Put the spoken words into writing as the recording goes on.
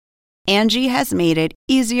Angie has made it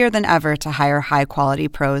easier than ever to hire high-quality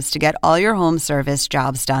pros to get all your home service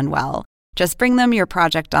jobs done well. Just bring them your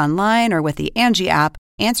project online or with the Angie app,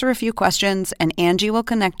 answer a few questions, and Angie will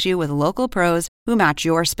connect you with local pros who match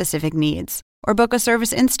your specific needs. Or book a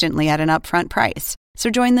service instantly at an upfront price. So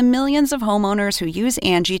join the millions of homeowners who use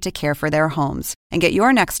Angie to care for their homes and get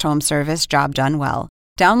your next home service job done well.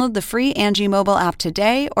 Download the free Angie mobile app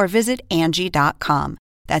today or visit Angie.com.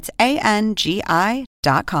 That's ANGI.com.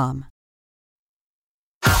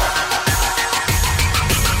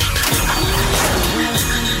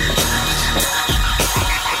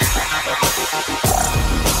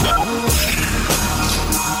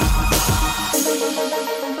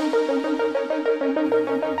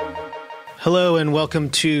 Hello and welcome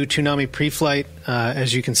to Toonami Pre-Flight.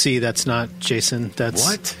 As you can see, that's not Jason. That's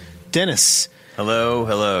what? Dennis.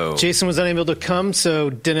 Hello. Jason was unable to come,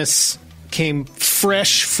 so Dennis came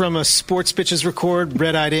fresh from a Sports Bitches record,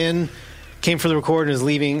 red-eyed in, came for the record and is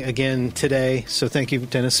leaving again today. So thank you,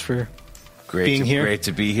 Dennis, for being here. Great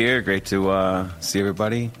to be here. Great to see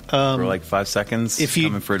everybody for like 5 seconds.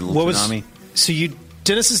 Coming for a little Toonami. So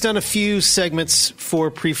Dennis has done a few segments for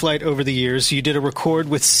Pre-Flight over the years. You did a record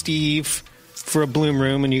with Steve for a Bloom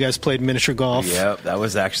Room, and you guys played miniature golf. Yeah, that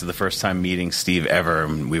was actually the first time meeting Steve ever.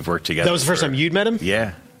 We've worked together. That was the first time you'd met him?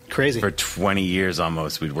 Yeah. Crazy. For 20 years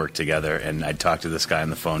almost, we'd worked together, and I'd talked to this guy on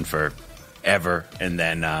the phone for ever, and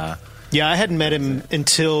then... yeah, I hadn't met him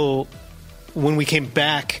until when we came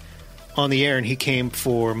back on the air, and he came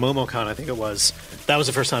for MomoCon, I think it was. That was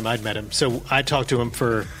the first time I'd met him. So I talked to him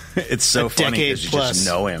for it's so funny because you just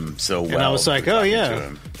know him so well. And I was like, oh,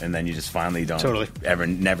 yeah. And then you just finally don't totally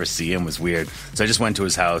never see him. It was weird. So I just went to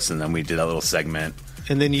his house, and then we did that little segment.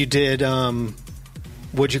 And then you did,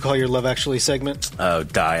 what'd you call your Love Actually segment? Oh,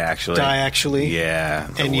 Die Actually. Die Actually. Yeah.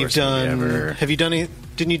 And you've done, have you done any,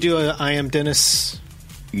 didn't you do a I Am Dennis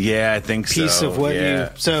Yeah, I think piece of what you...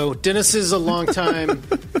 So Dennis is a long-time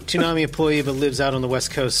Toonami employee but lives out on the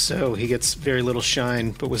West Coast, so he gets very little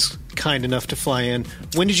shine, but was kind enough to fly in.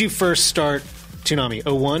 When did you first start Toonami?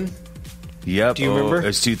 01? Yep. Do you remember? It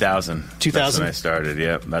was 2000. 2000? That's when I started,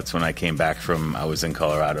 yep. That's when I came back from... I was in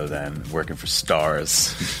Colorado then, working for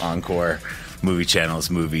Stars, Encore, movie channels,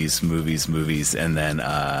 movies. And then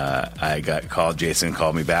I got called. Jason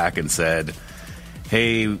called me back and said...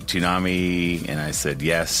 Hey, Toonami, and I said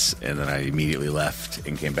yes, and then I immediately left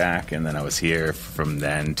and came back, and then I was here from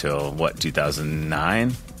then till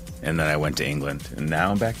 2009, and then I went to England, and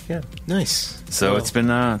now I'm back again. Nice. So it's been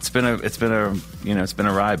a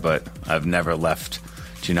ride, but I've never left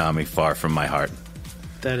Toonami far from my heart.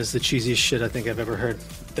 That is the cheesiest shit I think I've ever heard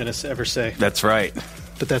Dennis ever say. That's right.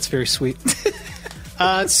 But that's very sweet.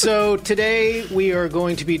 So today we are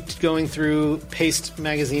going to be going through Paste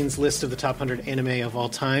Magazine's list of the top 100 anime of all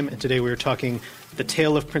time. And today we are talking The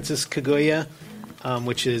Tale of Princess Kaguya,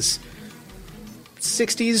 which is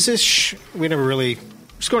 60s-ish. We never really...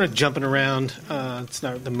 Just going to jumping around. It's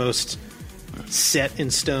not the most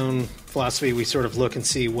set-in-stone philosophy. We sort of look and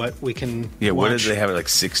see what we can watch. What did they have, like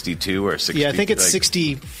 62 or 60? Yeah, I think it's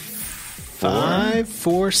 65,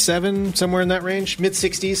 4, 7, somewhere in that range.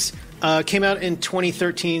 Mid-60s. Came out in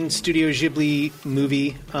 2013, Studio Ghibli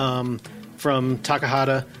movie from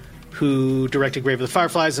Takahata, who directed Grave of the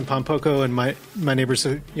Fireflies and Pompoko and My Neighbors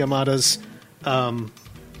Yamada's. And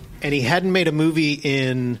he hadn't made a movie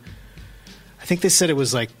in, I think they said it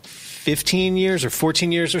was like 15 years or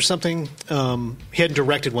 14 years or something. He hadn't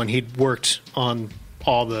directed one. He'd worked on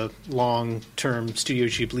all the long-term Studio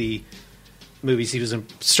Ghibli movies. He was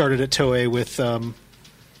started at Toei with...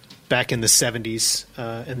 back in the 70s,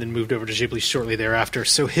 and then moved over to Ghibli shortly thereafter.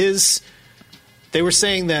 So they were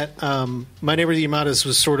saying that My Neighbor the Yamada's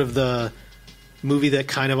was sort of the movie that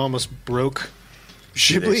kind of almost broke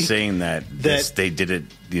Ghibli. They're saying that they did it,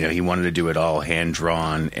 he wanted to do it all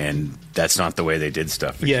hand-drawn, and that's not the way they did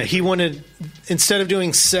stuff. Yeah, he wanted, instead of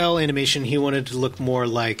doing cell animation, he wanted to look more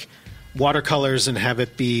like watercolors and have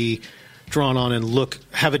it be drawn on and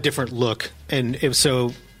have a different look. And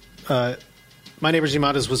My Neighbor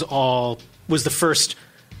Yamada's was the first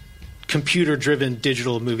computer-driven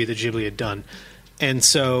digital movie that Ghibli had done. And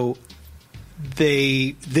so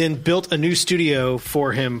they then built a new studio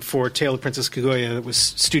for him for Tale of Princess Kaguya. It was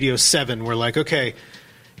Studio 7. We're like, okay,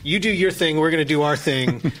 you do your thing, we're going to do our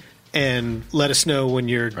thing, and let us know when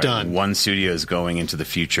you're done. One studio is going into the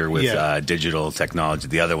future with digital technology.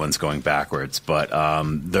 The other one's going backwards. But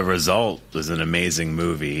the result was an amazing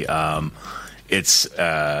movie. It's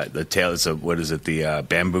the tale. So what is it? The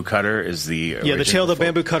bamboo cutter is the the Tale of the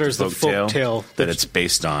Bamboo Cutter is the folk tale that it's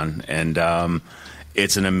based on, and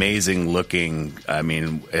it's an amazing looking. I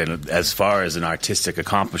mean, and as far as an artistic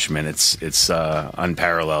accomplishment, it's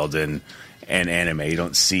unparalleled in anime. You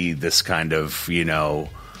don't see this kind of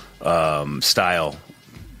style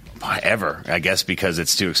ever, I guess, because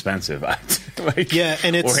it's too expensive. Yeah,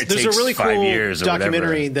 and there's a really cool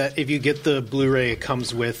documentary that if you get the Blu-ray, it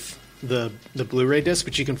comes with the Blu-ray disc,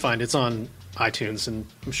 which you can find. It's on iTunes, and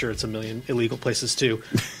I'm sure it's a million illegal places too.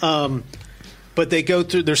 But they go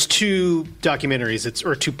through. There's two documentaries,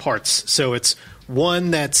 or two parts. So it's one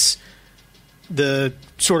that's the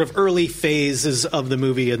sort of early phases of the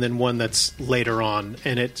movie, and then one that's later on,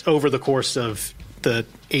 and it's over the course of the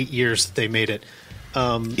 8 years that they made it.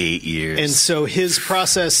 8 years. And so his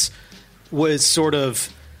process was sort of,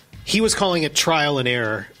 he was calling it trial and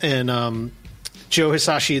error. And Joe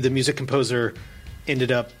Hisashi, the music composer,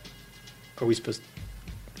 ended up, are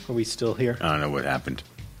we still here? I don't know what happened.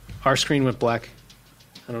 Our screen went black.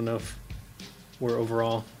 I don't know if we're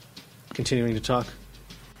overall continuing to talk.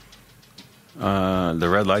 The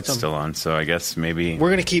red light's still on, so I guess maybe... We're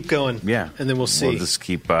going to keep going. Yeah. And then we'll see. We'll just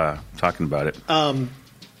keep talking about it.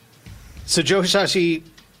 So Joe Hisashi,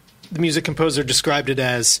 the music composer, described it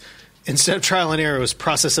as, instead of trial and error, it was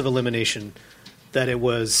process of elimination. That it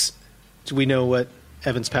was... Do we know what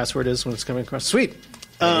Evan's password is when it's coming across? Sweet.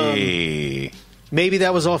 Hey. Maybe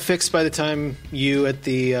that was all fixed by the time you at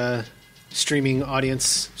the streaming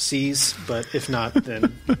audience sees, but if not,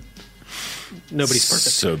 then nobody's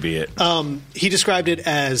perfect. So be it. He described it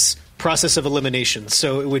as process of elimination.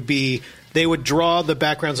 So it would be, they would draw the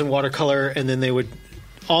backgrounds in watercolor, and then they would,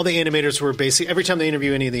 all the animators were basically, every time they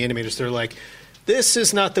interview any of the animators, they're like, this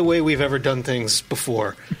is not the way we've ever done things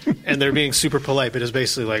before. And they're being super polite, but it's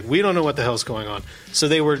basically like, we don't know what the hell's going on. So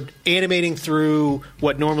they were animating through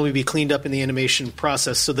what normally would be cleaned up in the animation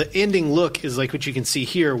process. So the ending look is like what you can see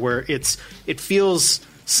here, where it feels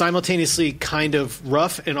simultaneously kind of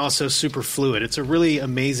rough and also super fluid. It's a really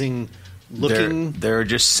amazing looking... There are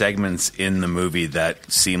just segments in the movie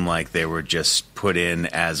that seem like they were just put in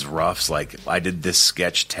as roughs. Like, I did this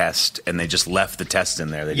sketch test, and they just left the test in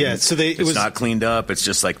there. It's not cleaned up. It's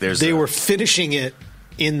just like they were finishing it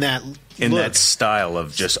in that that style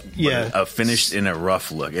of just a finished in a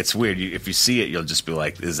rough look. It's weird. If you see it, you'll just be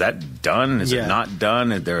like, is that done? Is it not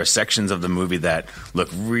done? And there are sections of the movie that look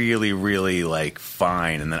really, really like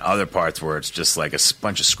fine, and then other parts where it's just like a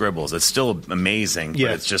bunch of scribbles. It's still amazing, but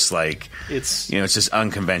it's just like it's just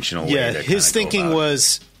unconventional. Yeah, way to his thinking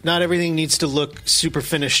was not everything needs to look super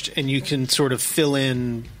finished, and you can sort of fill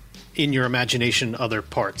in your imagination other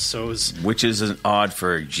parts. So it was, which is odd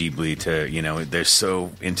for Ghibli to, they're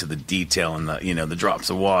so into the detail and the drops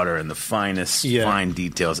of water and the finest fine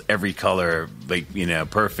details, every color, like,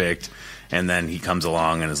 perfect. And then he comes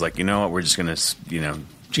along and is like, you know what, we're just going to,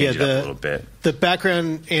 change it up a little bit. The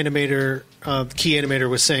background animator, key animator,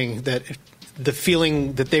 was saying that the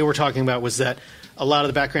feeling that they were talking about was that a lot of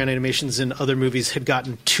the background animations in other movies had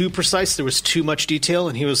gotten too precise. There was too much detail,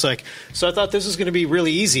 and he was like, so I thought this was going to be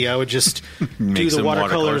really easy. I would just do the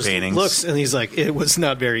watercolors looks, and he's like, it was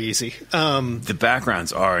not very easy. The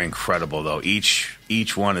backgrounds are incredible, though.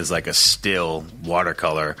 Each one is like a still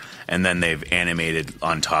watercolor, and then they've animated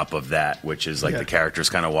on top of that, which is like the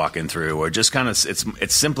characters kind of walking through, or just kind of,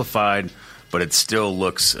 it's simplified, but it still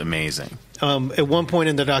looks amazing. At one point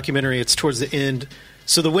in the documentary, it's towards the end.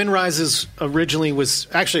 So The Wind Rises originally was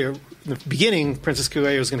actually in the beginning, Princess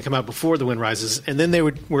Kaguya was going to come out before The Wind Rises, and then they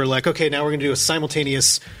were like, okay, now we're going to do a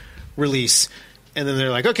simultaneous release, and then they're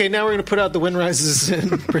like, okay, now we're going to put out The Wind Rises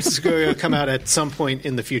and Princess Kaguya come out at some point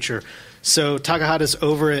in the future. So Takahata's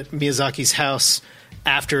over at Miyazaki's house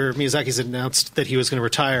after Miyazaki's announced that he was going to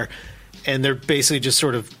retire, and they're basically just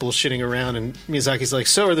sort of bullshitting around, and Miyazaki's like,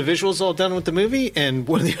 so are the visuals all done with the movie? And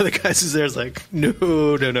one of the other guys is there is like, no.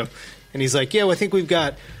 And he's like, yeah, well, I think we've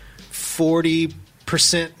got 40%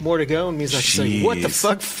 more to go. And Miyazaki's like, what the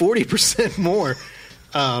fuck, 40% more?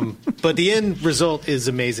 But the end result is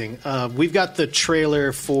amazing. We've got the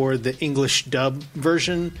trailer for the English dub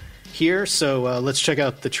version here. So let's check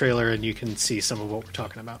out the trailer, and you can see some of what we're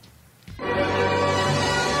talking about.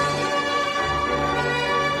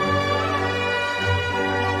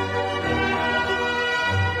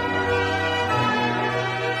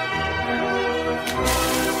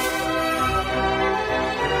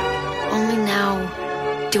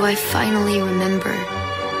 Do I finally remember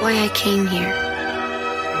why I came here?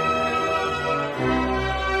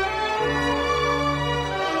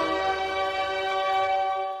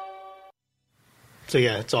 So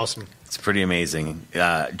yeah, it's awesome. It's pretty amazing.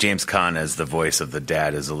 James Caan as the voice of the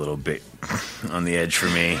dad is a little bit on the edge for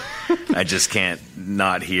me. I just can't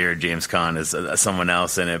not hear James Caan as someone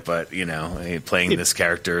else in it, but, playing this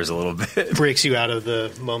character is a little bit... breaks you out of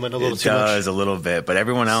the moment a little too much. It does, a little bit. But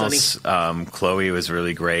everyone else, Chloe was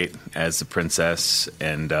really great as the princess,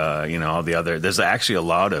 and, all the other... There's actually a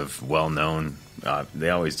lot of well-known... they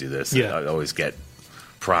always do this. Yeah. They always get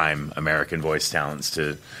prime American voice talents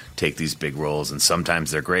to take these big roles, and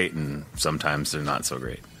sometimes they're great and sometimes they're not so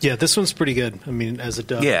great. Yeah, this one's pretty good. I mean, as a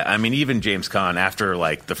dub. Yeah, I mean, even James Caan, after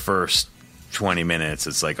like the first 20 minutes,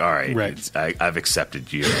 it's like, all right. I've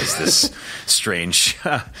accepted you as this strange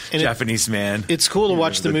Japanese man. It's cool to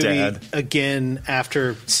watch the movie dad. again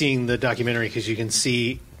after seeing the documentary, because you can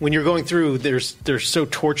see when you're going through, they're so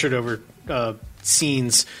tortured over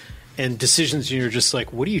scenes and decisions, and you're just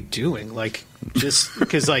like, what are you doing? Like, just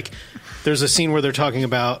because like there's a scene where they're talking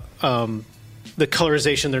about the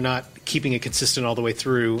colorization, they're not keeping it consistent all the way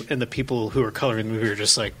through, and the people who are coloring the movie are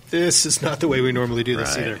just like, this is not the way we normally do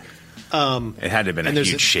this either. It had to have been a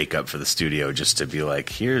huge shakeup for the studio just to be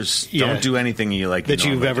like, don't do anything you like that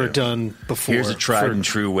you've ever done before. Here's a tried and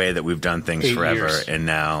true way that we've done things forever, and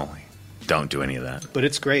now don't do any of that. But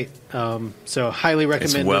it's great. So highly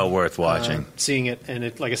recommend. It's well worth watching. Seeing it,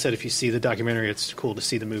 and like I said, if you see the documentary, it's cool to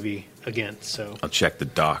see the movie again. So I'll check the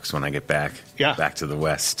docs when I get back. Yeah. Back to the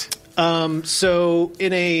West. So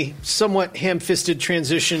in a somewhat ham-fisted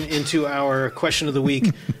transition into our question of the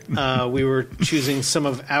week, we were choosing some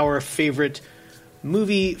of our favorite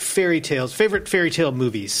fairy tale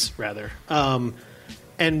movies, rather.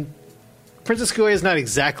 And Princess Kaguya is not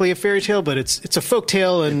exactly a fairy tale, but it's a folk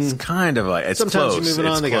tale, and it's kind of like, it's sometimes close. you're moving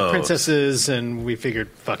on. It's they close. got princesses, and we figured,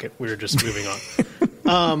 fuck it, we're just moving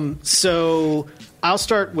on. So I'll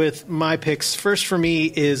start with my picks. First for me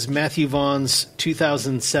is Matthew Vaughn's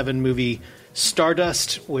 2007 movie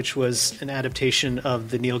Stardust, which was an adaptation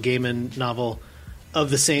of the Neil Gaiman novel of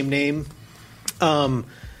the same name.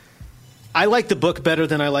 I like the book better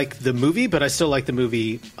than I like the movie, but I still like the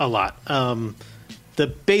movie a lot. The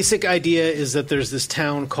basic idea is that there's this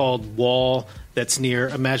town called Wall that's near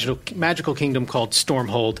a magical kingdom called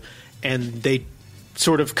Stormhold, and they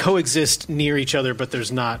sort of coexist near each other, but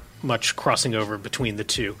there's not much crossing over between the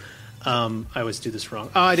two. I always do this wrong.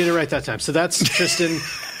 Oh, I did it right that time. So that's Tristan.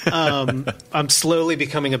 I'm slowly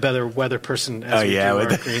becoming a better weather person as we do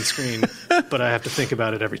our green screen, but I have to think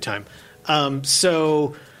about it every time. I've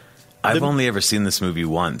only ever seen this movie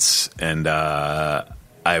once, and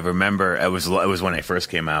I remember it was when it first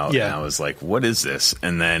came out, and I was like, what is this?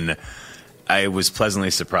 And then I was pleasantly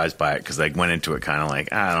surprised by it, because I went into it kind of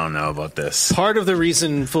like, I don't know about this. Part of the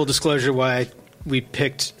reason, full disclosure, why we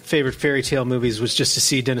picked favorite fairy tale movies was just to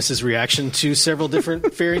see Dennis's reaction to several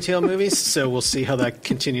different fairy tale movies. So we'll see how that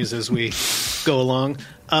continues as we go along.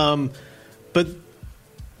 But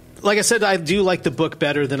like I said, I do like the book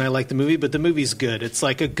better than I like the movie, but the movie's good. It's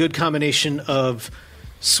like a good combination of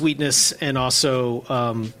sweetness and also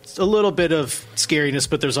a little bit of scariness,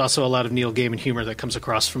 but there's also a lot of Neil Gaiman humor that comes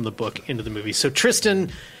across from the book into the movie. So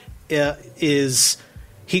Tristan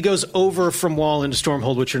he goes over from Wall into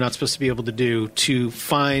Stormhold, which you're not supposed to be able to do, to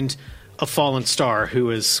find a fallen star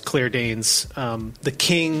who is Claire Danes. The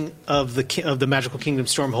king of the magical kingdom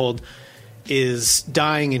Stormhold is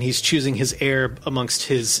dying, and he's choosing his heir amongst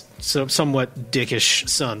his somewhat dickish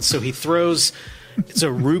sons. So he throws... It's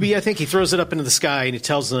a ruby, I think. He throws it up into the sky, and he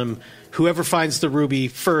tells them, whoever finds the ruby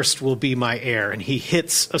first will be my heir. And he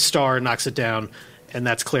hits a star and knocks it down, and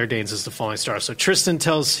that's Claire Danes as the falling star. So Tristan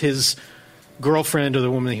tells his girlfriend, or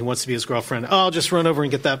the woman he wants to be his girlfriend, I'll just run over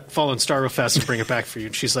and get that fallen star real fast and bring it back for you.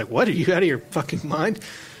 And she's like, what? Are you out of your fucking mind?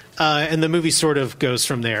 And the movie sort of goes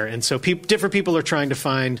from there. And so different people are trying to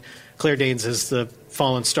find Claire Danes as the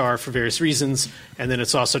fallen star for various reasons, and then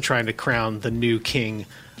it's also trying to crown the new king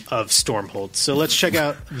of Stormhold. So let's check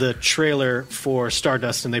out the trailer for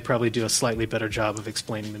Stardust, and they probably do a slightly better job of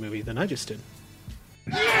explaining the movie than I just did.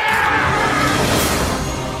 I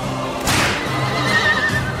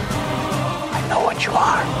know what you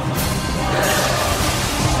are.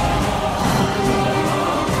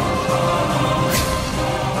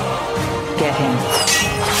 Get him.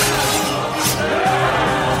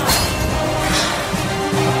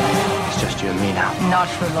 It's just you and me now. Not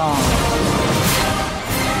for long.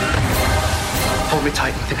 Hold me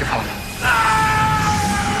tight and think of home.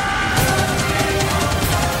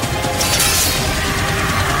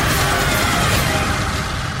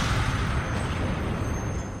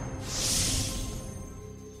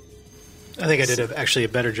 I think I did actually a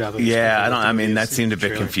better job of that seemed a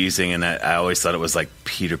bit confusing, and I always thought it was like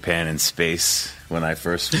Peter Pan in space when I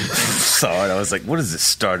first saw it. I was like, what is this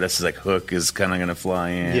Stardust? Is like Hook is kind of going to fly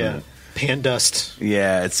in. Yeah. Pan dust.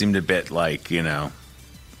 Yeah, it seemed a bit like,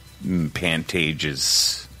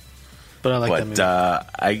 Pantages. But I like that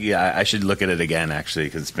movie. I should look at it again, actually,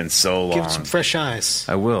 because it's been so long. Give it some fresh eyes.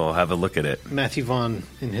 I will have a look at it. Matthew Vaughn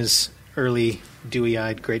in his early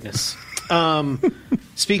dewy-eyed greatness.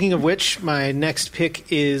 Speaking of which, my next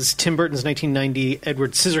pick is Tim Burton's 1990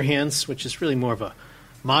 Edward Scissorhands, which is really more of a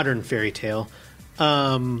modern fairy tale.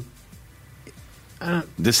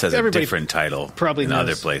 This has a different title probably in knows.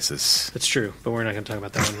 Other places. That's true, but we're not going to talk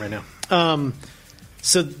about that one right now.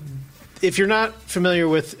 So if you're not familiar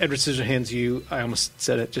with Edward Scissorhands, I almost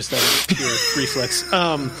said it just out of pure reflex.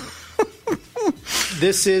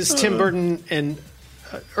 This is Tim Burton, and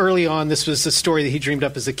early on, this was a story that he dreamed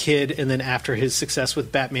up as a kid, and then after his success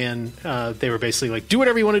with Batman, they were basically like, do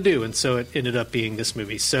whatever you want to do, and so it ended up being this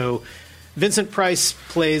movie. So Vincent Price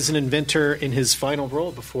plays an inventor in his final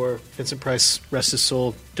role before Vincent Price, rest his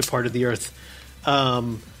soul, departed the earth.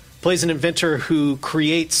 Plays an inventor who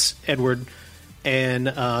creates Edward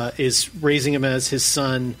and is raising him as his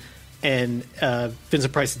son, and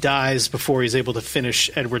Vincent Price dies before he's able to finish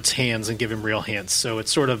Edward's hands and give him real hands. So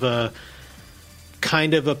it's sort of a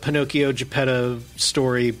kind of a Pinocchio Geppetto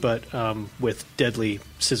story, but with deadly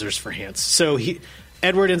scissors for hands. So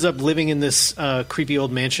Edward ends up living in this creepy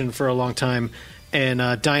old mansion for a long time,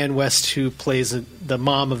 and Diane West, who plays the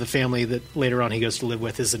mom of the family that later on he goes to live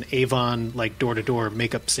with, is an Avon, like, door-to-door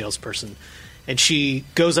makeup salesperson. And she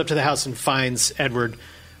goes up to the house and finds Edward,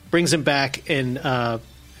 brings him back, and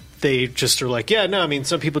they just are like, yeah, no, I mean,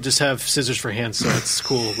 some people just have scissors for hands, so it's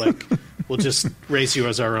cool. Like, we'll just raise you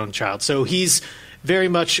as our own child. So he's very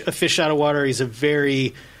much a fish out of water. He's a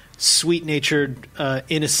very sweet-natured,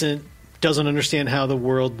 innocent, doesn't understand how the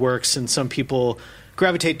world works, and some people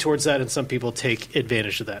gravitate towards that, and some people take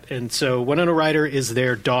advantage of that. And so Winona Ryder is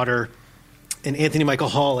their daughter, and Anthony Michael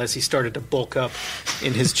Hall, as he started to bulk up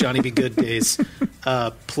in his Johnny B. Good days,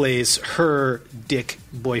 plays her dick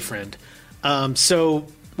boyfriend. So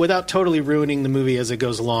without totally ruining the movie as it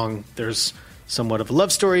goes along, there's somewhat of a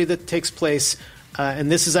love story that takes place.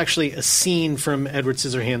 And this is actually a scene from Edward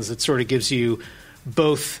Scissorhands that sort of gives you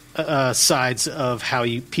both sides of how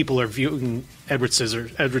people are viewing Edward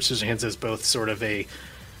Scissorhands as both sort of a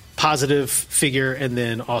positive figure and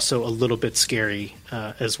then also a little bit scary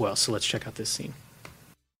as well. So let's check out this scene.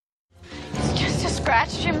 It's just a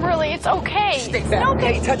scratch, Jim. Really, it's okay. Stay back, no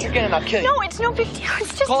okay? big... Touch her again and I'll kill you. No, it's no big deal.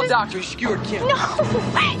 It's just Call a doctor. He's skewered, Kim. No,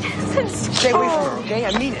 it's Stay away from her, okay?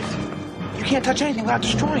 I mean it. You can't touch anything without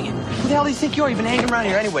destroying it. Who the hell do you think you are? You've been hanging around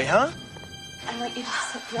here anyway, huh? I want you to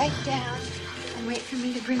sit right down and wait for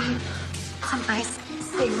me to bring you some ice.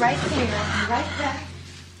 Stay right there, right back.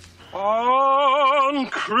 On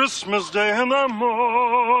Christmas Day in the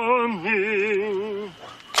morning.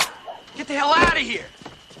 Get the hell out of here!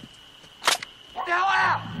 Get the hell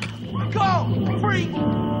out! Go, freak!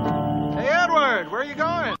 Hey, Edward, where are you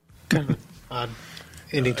going? Kind of an odd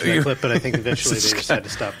ending to that clip, but I think eventually they just had to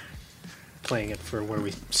stop playing it for where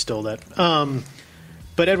we stole that.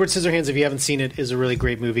 But Edward Scissorhands, if you haven't seen it, is a really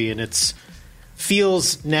great movie, and it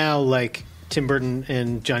feels now like Tim Burton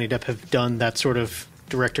and Johnny Depp have done that sort of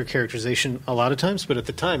director characterization a lot of times, but at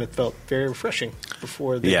the time it felt very refreshing.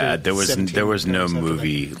 Before there was no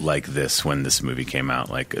movie like this when this movie came out,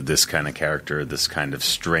 like this kind of character, this kind of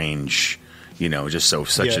strange, just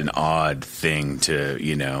such an odd thing to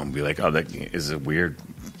be like, oh, that is a weird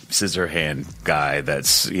scissor hand guy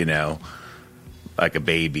that's like a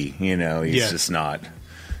baby, he's just not.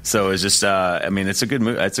 So it's just, it's a good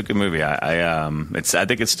movie. It's a good movie. I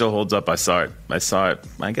think it still holds up. I saw it.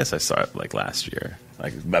 I guess I saw it like last year,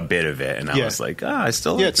 like a bit of it, and I was like, I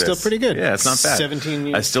still like it's this. still pretty good. Yeah, it's not bad. 17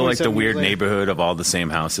 years, I still like the weird later. neighborhood of all the same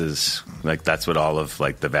houses. Like that's what all of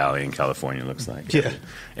like the Valley in California looks like. Yeah,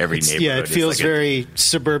 every neighborhood. Yeah, it feels like very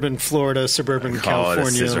suburban Florida, suburban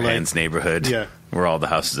California. It a Scissorhands neighborhood. Yeah, where all the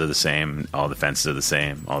houses are the same, all the fences are the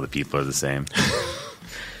same, all the people are the same.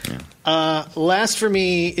 Last for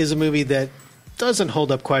me is a movie that doesn't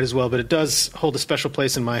hold up quite as well, but it does hold a special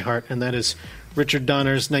place in my heart, and that is Richard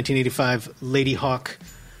Donner's 1985 Lady Hawk.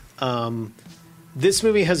 This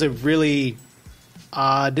movie has a really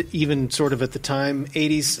odd, even sort of at the time,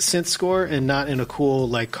 80s synth score, and not in a cool,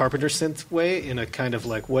 like, Carpenter synth way, in a kind of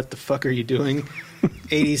like, what the fuck are you doing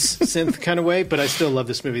 80s synth kind of way, but I still love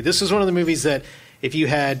this movie. This was one of the movies that if you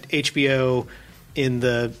had HBO in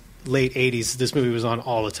the late 80s, this movie was on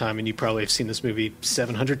all the time, and you probably have seen this movie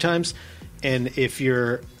 700 times. And if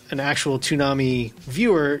you're an actual Toonami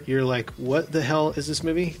viewer, you're like, what the hell is this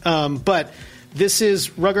movie? But this is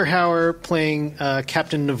Rutger Hauer playing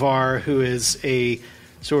Captain Navarre, who is a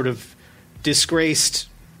sort of disgraced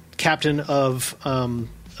captain of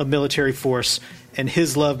a military force, and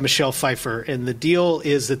his love, Michelle Pfeiffer. And the deal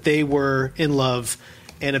is that they were in love,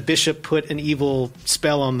 and a bishop put an evil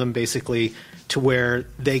spell on them, basically, to where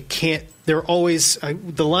they can't. They're always.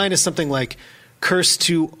 The line is something like, "Cursed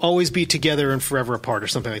to always be together and forever apart," or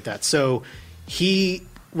something like that. So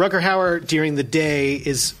Rutger Hauer during the day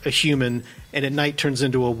is a human, and at night turns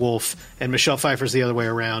into a wolf, and Michelle Pfeiffer's the other way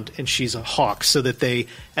around, and she's a hawk, so that they,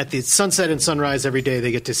 at the sunset and sunrise every day,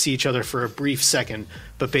 they get to see each other for a brief second,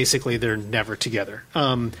 but basically they're never together.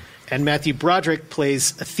 And Matthew Broderick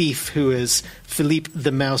plays a thief who is Philippe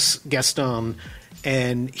the Mouse Gaston,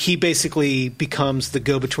 and he basically becomes the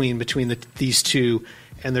go-between between these two,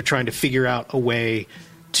 and they're trying to figure out a way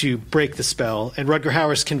to break the spell. And Rutger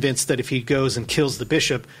Hauer's convinced that if he goes and kills the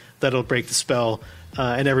bishop, that'll break the spell,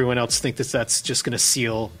 and everyone else thinks that that's just going to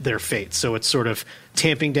seal their fate. So it's sort of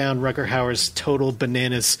tamping down Rutger Hauer's total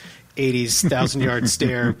bananas 80s 1,000-yard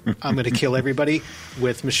stare, I'm going to kill everybody,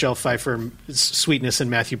 with Michelle Pfeiffer's sweetness and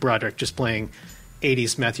Matthew Broderick just playing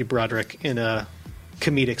 80s Matthew Broderick in a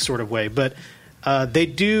comedic sort of way. But they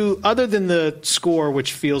do, other than the score,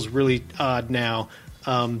 which feels really odd now,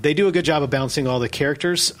 they do a good job of balancing all the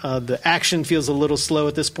characters. The action feels a little slow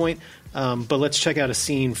at this point, but let's check out a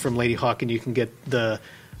scene from Lady Hawk, and you can get the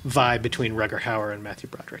vibe between Rutger Hauer and Matthew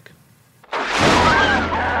Broderick.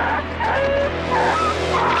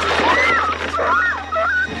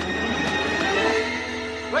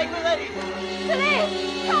 Wait, milady! Please,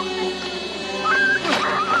 help me.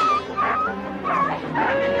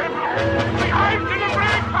 I'm to the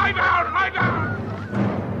bridge! Lie down! Lie down!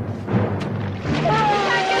 Get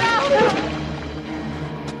out.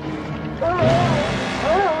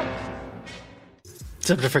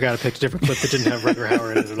 Except I forgot to pick a different clip that didn't have Rutger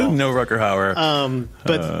Hauer in it at all. No Rutger Hauer.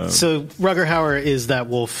 So Rutger Hauer is that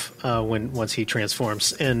wolf once he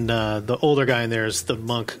transforms, and the older guy in there is the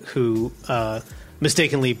monk who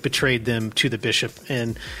mistakenly betrayed them to the bishop,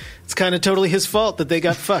 and it's kind of totally his fault that they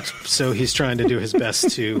got fucked. So he's trying to do his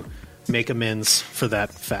best to make amends for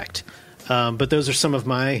that fact. But those are some of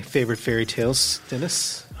my favorite fairy tales,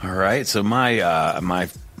 Dennis. All right, so I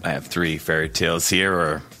have 3 fairy tales here,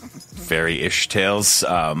 or fairy-ish tales.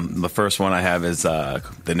 The first one I have is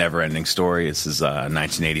The Never-Ending Story. This is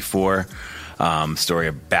 1984. Story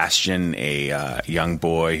of Bastian, a young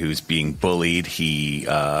boy who's being bullied. He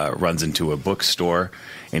runs into a bookstore,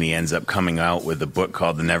 and he ends up coming out with a book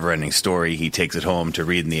called The Never-Ending Story. He takes it home to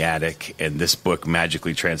read in the attic, and this book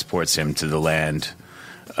magically transports him to the land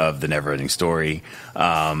of the Never-Ending Story.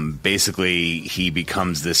 Basically, he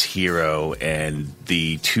becomes this hero, and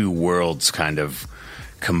the two worlds kind of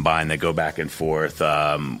combine. They go back and forth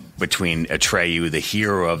between Atreyu, the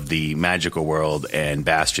hero of the magical world, and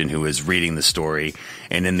Bastian, who is reading the story.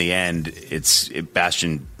 And in the end,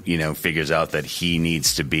 Bastian, figures out that he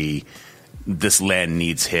needs to be. This land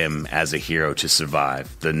needs him as a hero to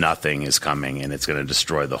survive. The Nothing is coming, and it's going to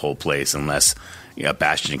destroy the whole place unless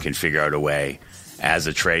Bastian can figure out a way as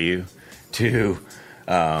Atreyu to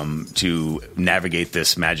navigate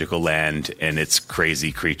this magical land and its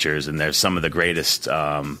crazy creatures. And there's some of the greatest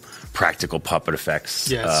practical puppet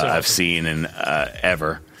effects I've seen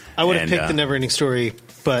ever. I would have picked The Never-Ending Story,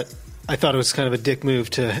 but I thought it was kind of a dick move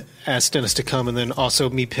to ask Dennis to come and then also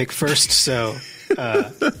me pick first. So,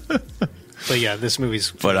 but yeah, this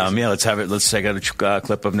movie's. But let's have it. Let's check out a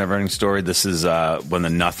clip of Never-Ending Story. This is when the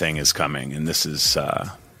Nothing is coming, and this is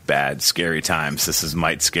bad, scary times. This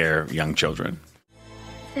might scare young children.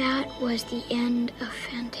 That was the end of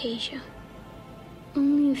Fantasia.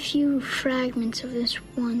 Only a few fragments of this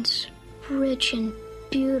once rich and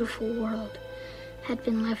beautiful world had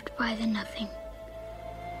been left by the Nothing.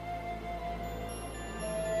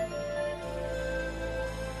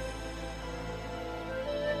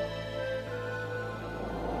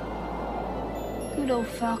 Good old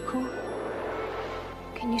Falco.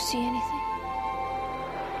 Can you see anything?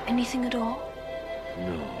 Anything at all?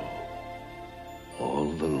 No.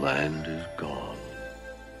 All the land is gone.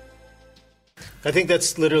 I think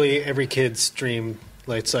that's literally every kid's dream.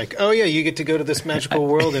 It's like, oh yeah, you get to go to this magical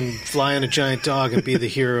world and fly on a giant dog and be the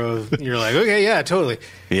hero of. And you're like, okay, yeah, totally.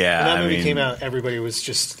 Yeah, when that movie came out, everybody was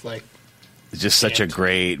just like, just such a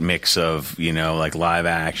great mix of like live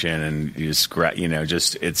action and the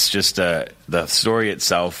story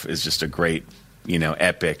itself is just a great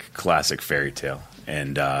epic classic fairy tale,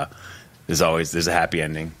 and there's a happy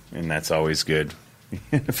ending, and that's always good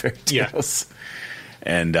in fairy tales. Yeah.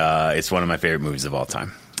 And it's one of my favorite movies of all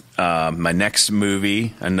time. My next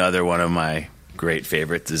movie, another one of my great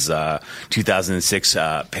favorites is 2006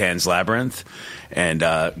 Pan's Labyrinth, and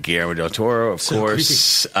Guillermo del Toro, of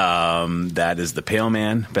course. That is the Pale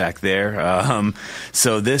Man back there.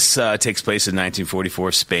 So this takes place in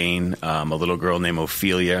 1944 Spain. A little girl named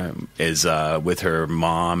Ophelia is with her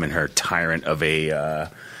mom and her tyrant of a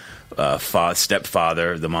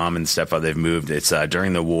stepfather. The mom and stepfather, they've moved. It's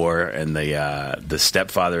during the war, and the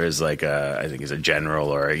stepfather is like I think he's a general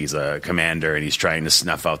or he's a commander, and he's trying to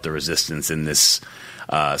snuff out the resistance in this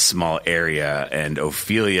small area. And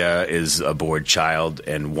Ophelia is a bored child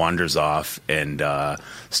and wanders off and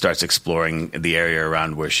starts exploring the area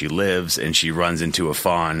around where she lives, and she runs into a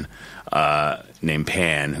faun named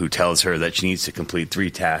Pan, who tells her that she needs to complete 3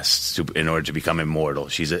 tasks in order to become immortal.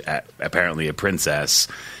 She's apparently a princess,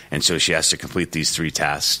 and so she has to complete these 3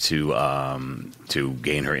 tasks to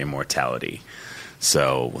gain her immortality.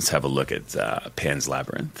 So let's have a look at Pan's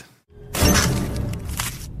Labyrinth.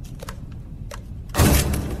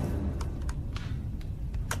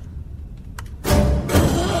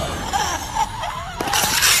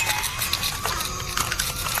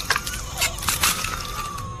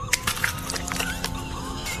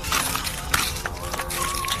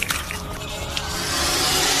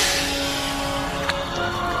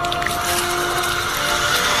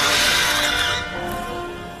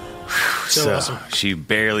 So awesome. She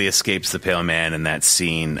barely escapes the Pale Man in that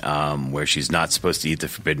scene where she's not supposed to eat the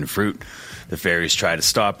forbidden fruit. The fairies try to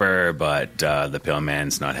stop her, but the Pale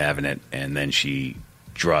Man's not having it, and then she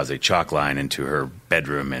draws a chalk line into her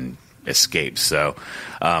bedroom and escapes. So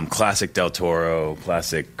classic Del Toro,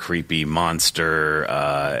 classic creepy monster.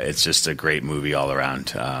 It's just a great movie all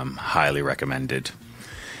around. Highly recommended.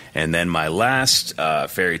 And then my last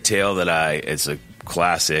fairy tale it's a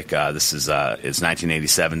classic. This is it's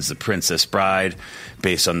 1987's The Princess Bride,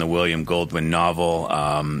 based on the William Goldwyn novel.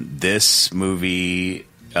 This movie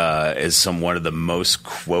is one of the most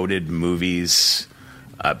quoted movies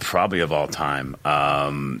probably of all time.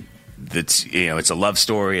 It's a love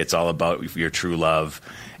story. It's all about your true love,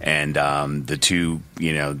 and the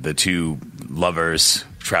two lovers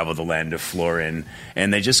travel the land of Florin,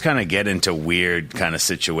 and they just kind of get into weird kind of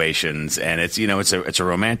situations. And it's a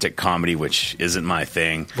romantic comedy, which isn't my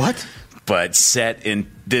thing. What? But set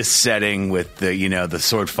in this setting with the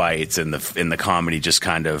sword fights and the comedy, just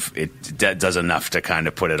kind of does enough to kind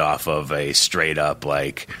of put it off of a straight up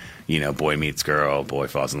boy meets girl, boy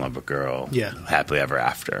falls in love with girl, happily ever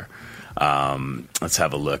after. Let's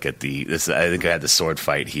have a look at this. I think I had the sword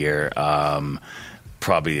fight here.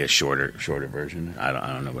 Probably a shorter version. I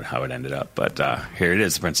don't know how it ended up, but here it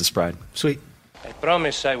is, The Princess Bride. Sweet. I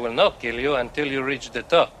promise I will not kill you until you reach the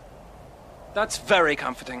top. That's very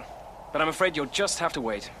comforting, but I'm afraid you'll just have to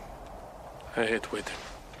wait. I hate waiting.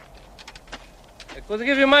 I could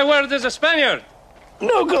give you my word as a Spaniard.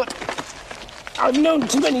 No good. I've known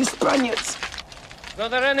too many Spaniards. Is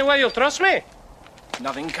there any way you'll trust me?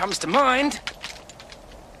 Nothing comes to mind.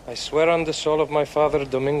 I swear on the soul of my father,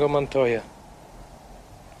 Domingo Montoya,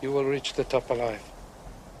 you will reach the top alive.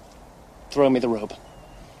 Throw me the robe.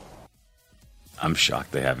 I'm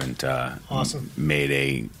shocked they haven't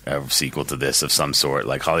made a sequel to this of some sort.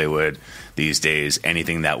 Like Hollywood these days,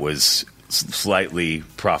 anything that was slightly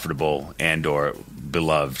profitable and or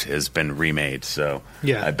beloved has been remade. So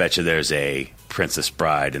I bet you there's a Princess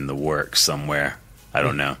Bride in the works somewhere. I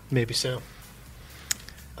don't know. Maybe so.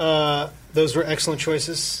 Those were excellent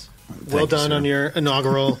choices. Well done on your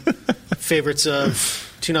inaugural favorites of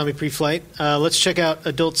Toonami Pre-Flight. Let's check out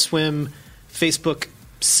Adult Swim Facebook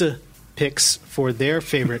picks for their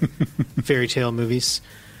favorite fairy tale movies.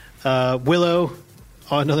 Willow,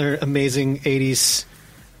 another amazing 80s.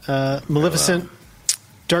 Maleficent,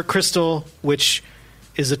 Dark Crystal, which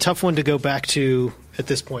is a tough one to go back to at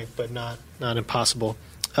this point, but not impossible.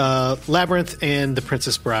 Labyrinth and The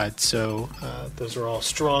Princess Bride. So those are all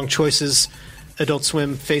strong choices. Adult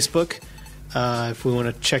Swim Facebook. If we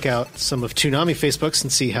want to check out some of Toonami Facebooks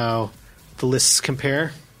and see how the lists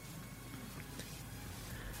compare.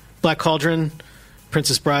 Black Cauldron,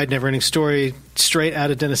 Princess Bride, Neverending Story, straight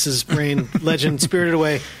out of Dennis's brain. Legend, Spirited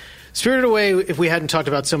Away. Spirited Away, if we hadn't talked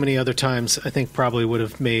about so many other times, I think probably would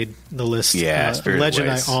have made the list. Yeah, Spirited Legend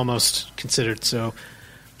Away. I almost considered. So,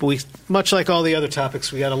 but we, much like all the other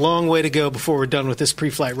topics, we got a long way to go before we're done with this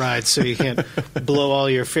pre-flight ride. So you can't blow all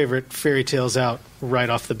your favorite fairy tales out right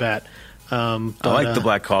off the bat. I like the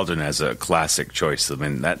Black Cauldron as a classic choice. I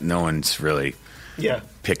mean, that no one's really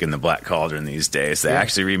picking the Black Cauldron these days. They're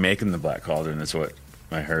actually remaking the Black Cauldron. That's what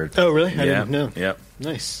I heard. Oh, really? I didn't know. Yep.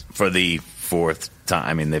 Nice. For the 4th time.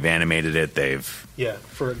 I mean, they've animated it. They've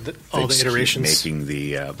for all the iterations. Keep making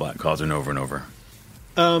the Black Cauldron over and over.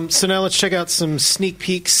 So now let's check out some sneak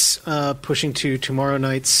peeks, pushing to tomorrow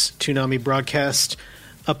night's Toonami broadcast.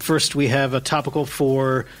 Up first, we have a topical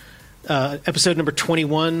for episode number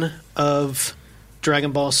 21 of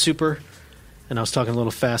Dragon Ball Super. And I was talking a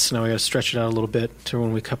little fast, so now we got to stretch it out a little bit to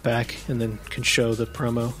when we cut back and then can show the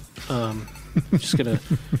promo. Just going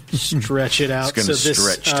to stretch it out. It's going to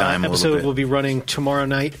stretch time a little episode bit. will be running tomorrow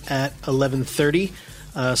night at 11:30.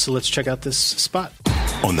 So let's check out this spot.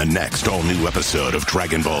 On the next all-new episode of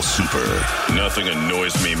Dragon Ball Super. Nothing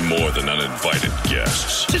annoys me more than uninvited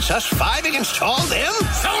guests. It's us 5 against all them?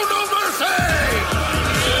 Show no mercy!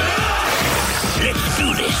 Let's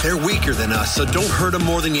do this. They're weaker than us, so don't hurt them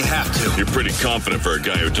more than you have to. You're pretty confident for a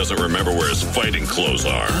guy who doesn't remember where his fighting clothes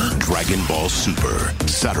are. Dragon Ball Super,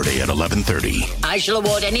 Saturday at 11:30. I shall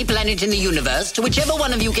award any planet in the universe to whichever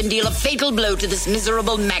one of you can deal a fatal blow to this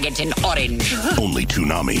miserable maggot in orange. Only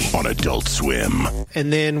Toonami on Adult Swim.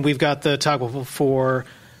 And then we've got the toggle for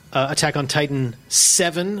Attack on Titan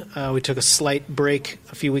 7. We took a slight break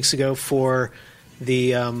a few weeks ago for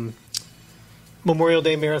the Memorial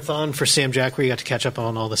Day Marathon for Sam Jack, where you got to catch up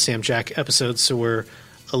on all the Sam Jack episodes. So we're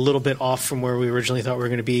a little bit off from where we originally thought we were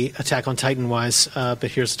going to be Attack on Titan-wise. But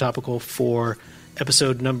here's the topical for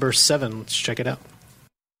episode number 7. Let's check it out.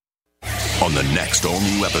 On the next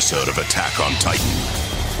all-new episode of Attack on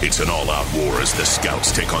Titan, it's an all-out war as the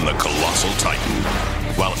Scouts take on the Colossal Titan,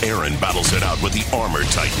 while Eren battles it out with the Armored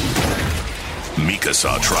Titan.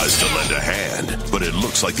 Mikasa tries to lend a hand, but it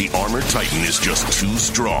looks like the Armored Titan is just too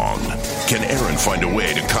strong. Can Eren find a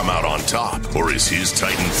way to come out on top, or is his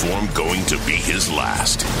Titan form going to be his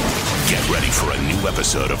last? Get ready for a new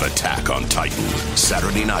episode of Attack on Titan,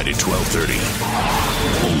 Saturday night at 12:30.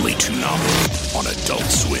 Only Toonami on Adult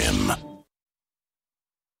Swim.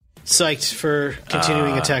 Psyched for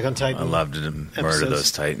continuing Attack on Titan. I loved to murder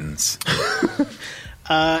those Titans.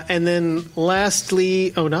 And then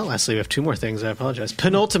lastly, not lastly, we have 2 more things. I apologize.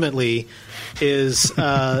 Penultimately is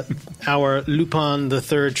our Lupin the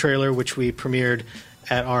Third trailer, which we premiered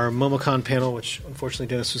at our MomoCon panel, which unfortunately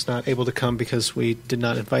Dennis was not able to come because we did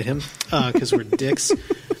not invite him because we're dicks.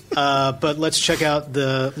 But let's check out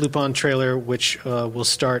the Lupin trailer, which will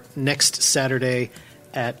start next Saturday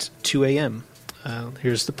at 2 a.m.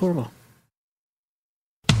 Here's the promo.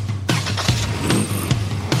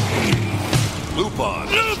 Lupin!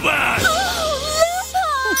 Lupin!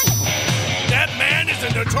 That man is a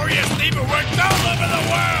notorious thief who worked all over the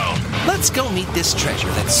world! Let's go meet this treasure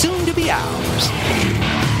that's soon to be ours.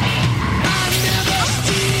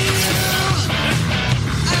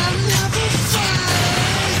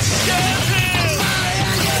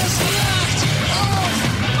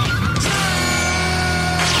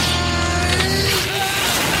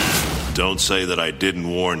 Don't say that I didn't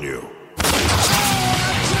warn you.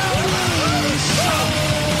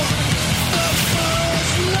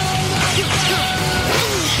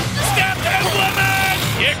 Stop that woman!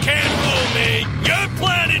 You can't fool me! You're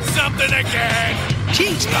planning something again!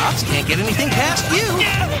 Jeez, Pops, can't get anything past you.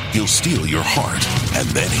 He'll steal your heart, and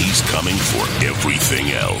then he's coming for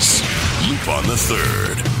everything else. Lupin the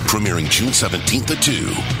Third, premiering June 17th at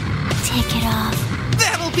 2. Take it off.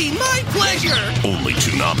 That'll be my pleasure! Only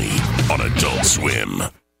Toonami on Adult Swim.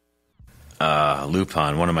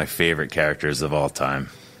 Lupin, one of my favorite characters of all time.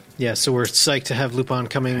 Yeah, so we're psyched to have Lupin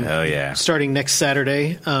coming starting next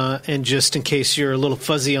Saturday. And just in case you're a little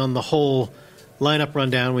fuzzy on the whole lineup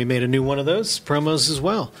rundown, we made a new one of those promos as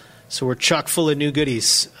well. So we're chock full of new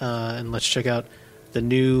goodies. And let's check out the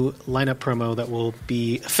new lineup promo that will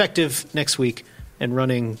be effective next week and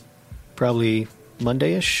running probably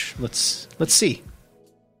Monday-ish. Let's see.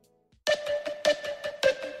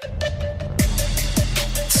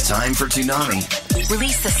 It's time for Toonami.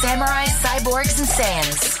 Release the Samurai, Cyborgs, and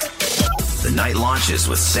Saiyans. The night launches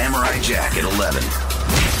with Samurai Jack at 11.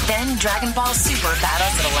 Then Dragon Ball Super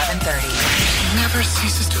battles at 11:30. It never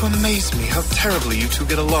ceases to amaze me how terribly you two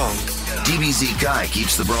get along. DBZ Kai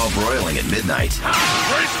keeps the brawl broiling at midnight.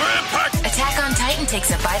 Brace for impact! Attack on Titan takes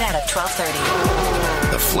a bite out of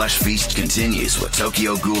 12:30. The flesh feast continues with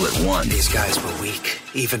Tokyo Ghoul at 1. These guys were weak,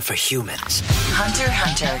 even for humans. Hunter x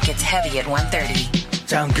Hunter gets heavy at 1:30.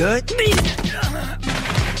 Sound good?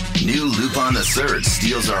 New Lupin the Third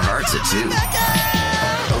steals our hearts at 2.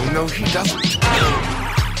 Oh, no, he doesn't.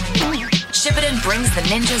 Shippuden brings the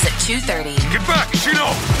ninjas at 2:30. Get back,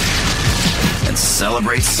 Shino! And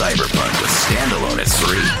celebrate Cyberpunk with Standalone at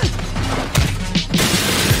 3.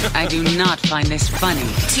 I do not find this funny.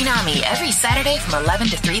 Toonami every Saturday from 11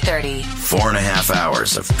 to 3:30. 4.5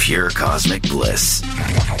 hours of pure cosmic bliss.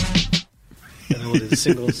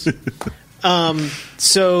 Singles.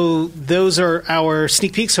 So those are our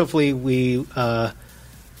sneak peeks. Hopefully we have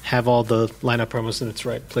have all the lineup promos in its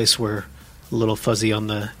right place. We're a little fuzzy on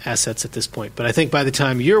the assets at this point. But I think by the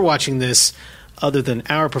time you're watching this, other than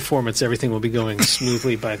our performance, everything will be going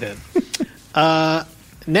smoothly by then.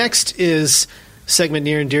 Next is a segment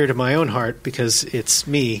near and dear to my own heart because it's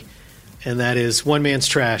me, and that is One Man's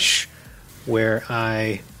Trash, where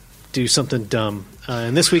I do something dumb.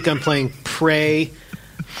 And this week I'm playing Prey,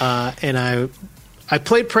 and I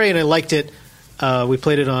played Prey and I liked it. We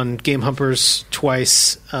played it on Game Humpers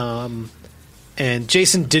twice, and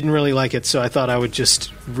Jason didn't really like it, so I thought I would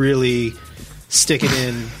just really stick it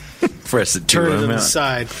in, press it, turn it on the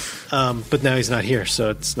side. But now he's not here, so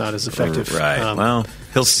it's not as effective. Right. Well,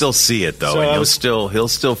 he'll still see it though, and he'll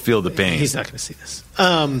still feel the pain. He's not going to see this.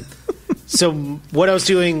 So what I was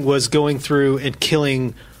doing was going through and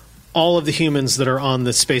killing all of the humans that are on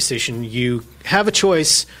the space station. You have a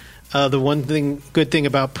choice. The one of the good things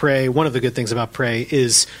about Prey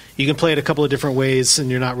is you can play it a couple of different ways, and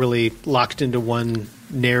you're not really locked into one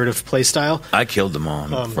narrative play style. I killed them all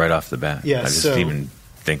right off the bat. Yeah, I just didn't even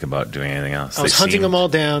think about doing anything else. I was hunting them all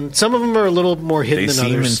down. Some of them are a little more hidden than others. They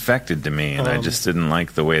seem infected to me, and I just didn't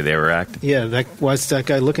like the way they were acting. Yeah, why's that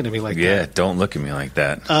guy looking at me like that? Yeah, don't look at me like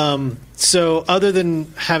that. So other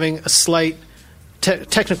than having a slight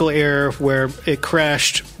technical error where it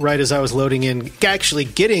crashed right as I was loading in, actually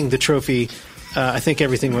getting the trophy, I think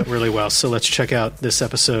everything went really well. So let's check out this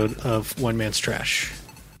episode of One Man's Trash.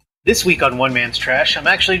 This week on One Man's Trash, I'm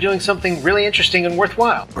actually doing something really interesting and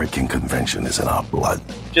worthwhile. Breaking convention is in our blood.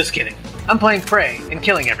 Just kidding. I'm playing Prey and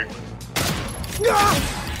killing everyone.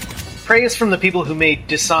 Prey is from the people who made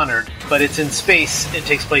Dishonored, but it's in space and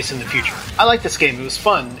takes place in the future. I like this game. It was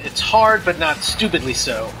fun. It's hard, but not stupidly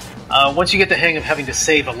so. Once you get the hang of having to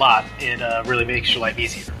save a lot, it really makes your life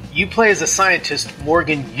easier. You play as a scientist,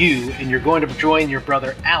 Morgan Yu, and you're going to join your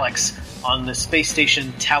brother Alex on the space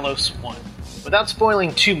station Talos 1. Without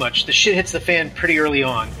spoiling too much, the shit hits the fan pretty early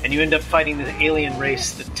on, and you end up fighting the alien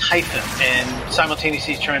race, the Typhon, and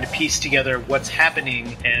simultaneously trying to piece together what's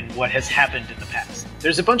happening and what has happened in the past.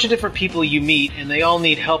 There's a bunch of different people you meet, and they all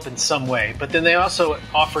need help in some way, but then they also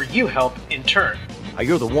offer you help in turn.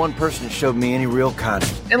 You're the one person that showed me any real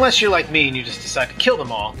kindness. Unless you're like me and you just decide to kill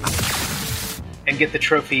them all and get the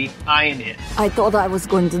trophy, Iron It. I thought I was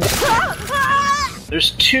going to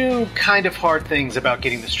There's two kind of hard things about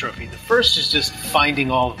getting this trophy. The first is just finding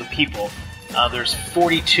all of the people. There's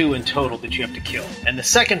 42 in total that you have to kill. And the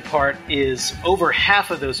second part is over half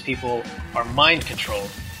of those people are mind-controlled.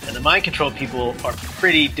 And the mind-controlled people are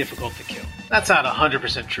pretty difficult to kill. That's not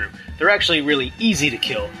 100% true. They're actually really easy to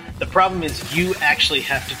kill. The problem is you actually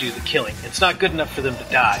have to do the killing. It's not good enough for them to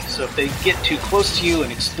die. So if they get too close to you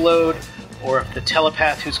and explode, or if the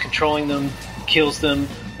telepath who's controlling them kills them,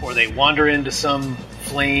 or they wander into some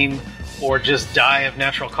flame, or just die of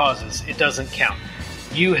natural causes, it doesn't count.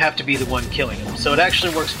 You have to be the one killing them. So it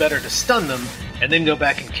actually works better to stun them and then go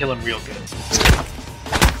back and kill them real good.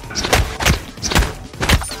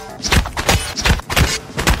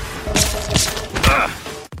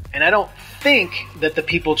 And I don't think that the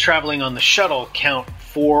people traveling on the shuttle count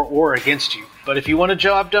for or against you. But if you want a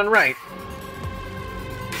job done right...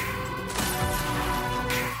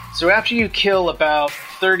 So after you kill about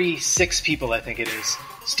 36 people, I think it is,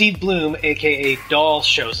 Steve Bloom, a.k.a. Dahl,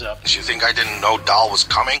 shows up. You think I didn't know Dahl was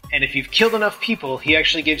coming? And if you've killed enough people, he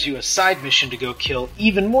actually gives you a side mission to go kill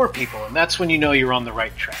even more people. And that's when you know you're on the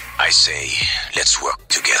right track. I say, let's work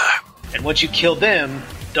together. And once you kill them,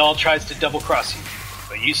 Dahl tries to double-cross you.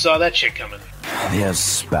 But you saw that shit coming.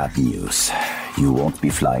 There's bad news. You won't be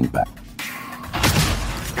flying back.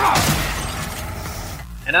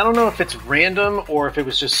 And I don't know if it's random or if it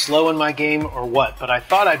was just slow in my game or what, but I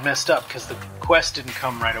thought I'd messed up because the quest didn't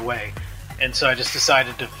come right away. And so I just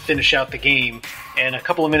decided to finish out the game, and a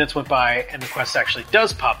couple of minutes went by and the quest actually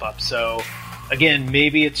does pop up. So again,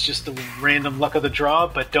 maybe it's just the random luck of the draw,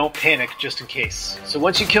 but don't panic just in case. So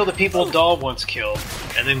once you kill the people Dahl once killed,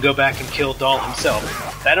 and then go back and kill Dahl himself,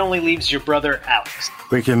 that only leaves your brother Alex.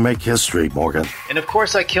 We can make history, Morgan. And of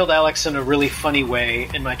course I killed Alex in a really funny way,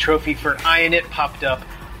 and my trophy for Iron It popped up,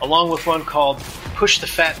 along with one called Push the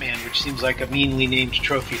Fat Man, which seems like a meanly named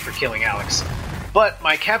trophy for killing Alex. But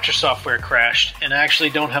my capture software crashed, and I actually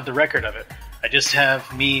don't have the record of it. I just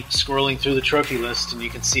have me scrolling through the trophy list, and you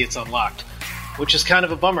can see it's unlocked. Which is kind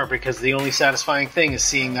of a bummer, because the only satisfying thing is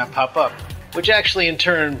seeing that pop up, which actually in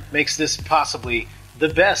turn makes this possibly the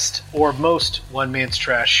best or most One Man's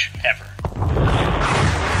Trash ever.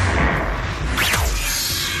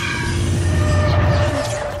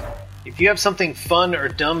 If you have something fun or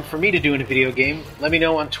dumb for me to do in a video game, let me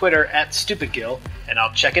know on Twitter @StupidGil, and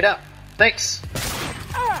I'll check it out. Thanks!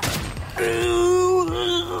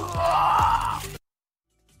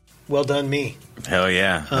 Well done, me. Hell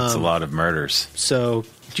yeah. That's a lot of murders. So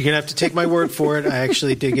you're going to have to take my word for it. I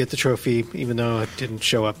actually did get the trophy, even though it didn't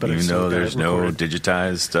show up. But Even though there's no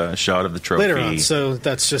digitized shot of the trophy. Later on. So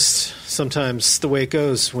that's just sometimes the way it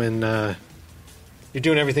goes when you're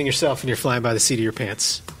doing everything yourself and you're flying by the seat of your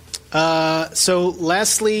pants. So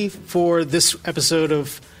lastly, for this episode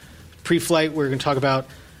of Pre-Flight, we're going to talk about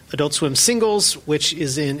Adult Swim Singles, which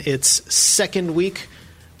is in its second week.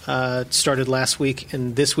 It started last week,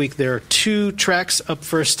 and this week there are 2 tracks. Up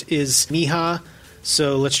first is Miha.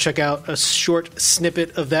 So let's check out a short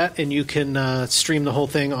snippet of that, and you can stream the whole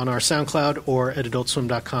thing on our SoundCloud or at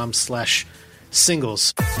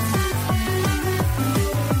adultswim.com/singles.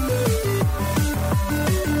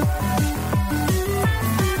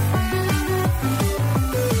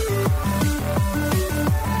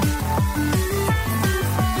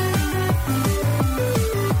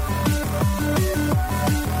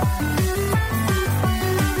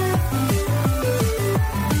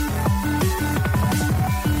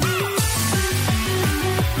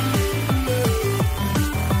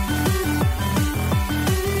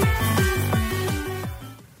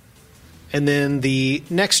 And then the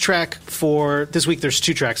next track for this week, there's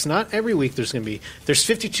 2 tracks. Not every week there's going to be. There's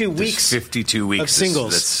 52 weeks of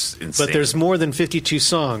singles. That's insane. But there's more than 52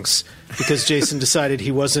 songs because Jason decided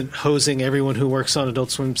he wasn't hosing everyone who works on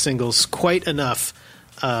Adult Swim Singles quite enough.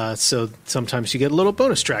 So sometimes you get a little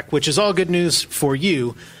bonus track, which is all good news for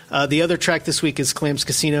you. The other track this week is Clams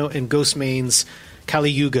Casino and Ghost Main's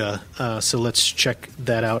Kali Yuga. So let's check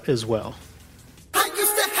that out as well. I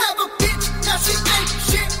used to have a bitch, now she ain't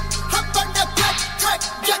shit. Hop on that black track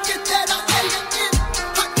jacket that I ate in.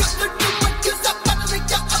 I got the new one 'cause I finally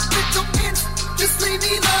got a bitch on in. Just leave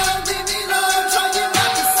me alone, leave me alone. I'm trying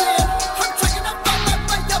not to sin. I'm trying to find my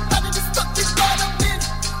way up out of this fucking rut I'm in.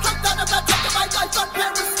 I thought about taking my life on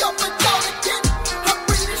Periscope and down again. I'm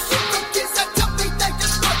reading shit from kids that tell me they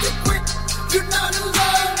just fucking quit. You're not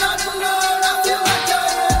alone, not alone. I feel like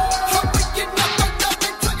I am. I'm waking up and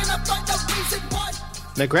trying to find a reason why.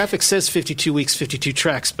 That graphic says 52 weeks, 52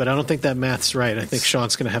 tracks, but I don't think that math's right. I think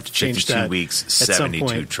Sean's going to have to change 52 that. 52 weeks, at some 72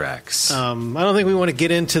 point. tracks. I don't think we want to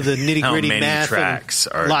get into the nitty-gritty How many math tracks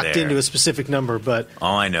and are locked there? into a specific number, but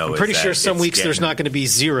All I know I'm is pretty that sure some it's weeks there's getting- not going to be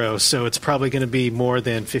 0, so it's probably going to be more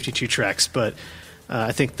than 52 tracks. But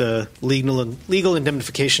I think the legal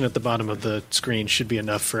indemnification at the bottom of the screen should be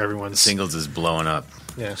enough for everyone's. Singles is blowing up.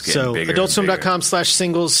 Yeah. It's getting So bigger and bigger.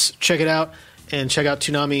 adultswim.com/singles. Check it out. And check out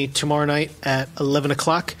Toonami tomorrow night at 11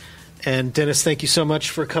 o'clock. And Dennis, thank you so much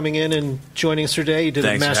for coming in and joining us today. You did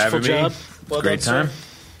Thanks a for masterful having me. job. It's a great time.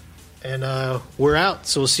 And we're out,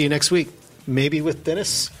 so we'll see you next week. Maybe with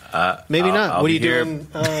Dennis. Maybe not. I'll What are you be here. doing?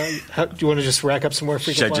 Do you want to just rack up some more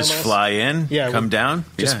frequent Should I just flyer miles? fly in? Yeah, Come down?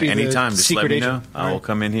 just be the anytime. Just let secret me agent. know. All I will right.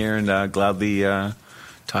 come in here and gladly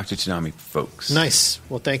talk to Toonami folks. Nice.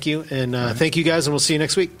 Well, thank you. And thank you guys, and we'll see you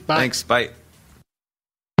next week. Bye. Thanks. Bye.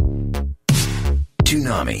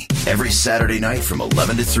 Toonami, every Saturday night from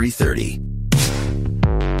 11 to 3:30.